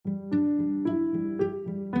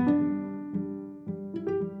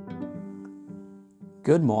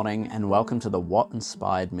Good morning and welcome to the What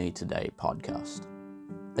Inspired Me Today podcast,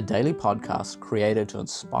 a daily podcast created to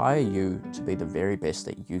inspire you to be the very best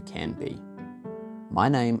that you can be. My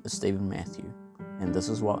name is Stephen Matthew, and this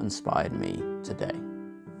is what inspired me today.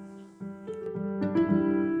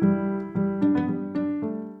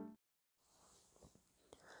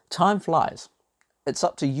 Time flies. It's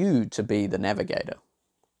up to you to be the navigator.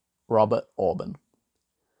 Robert Orban.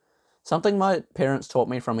 Something my parents taught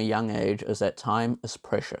me from a young age is that time is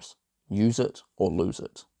precious. Use it or lose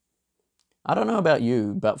it. I don't know about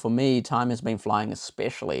you, but for me, time has been flying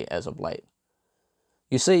especially as of late.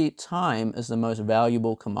 You see, time is the most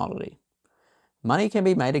valuable commodity. Money can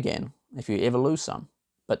be made again if you ever lose some,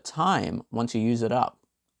 but time, once you use it up,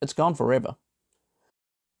 it's gone forever.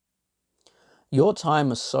 Your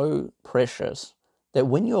time is so precious that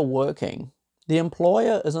when you're working, the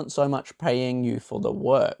employer isn't so much paying you for the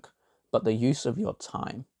work, but the use of your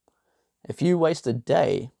time. If you waste a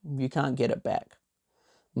day, you can't get it back.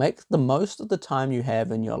 Make the most of the time you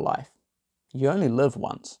have in your life. You only live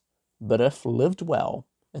once, but if lived well,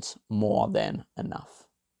 it's more than enough.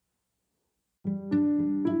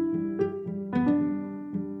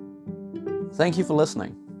 Thank you for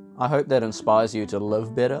listening. I hope that inspires you to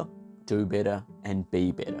live better, do better, and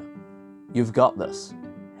be better. You've got this.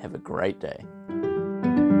 Have a great day.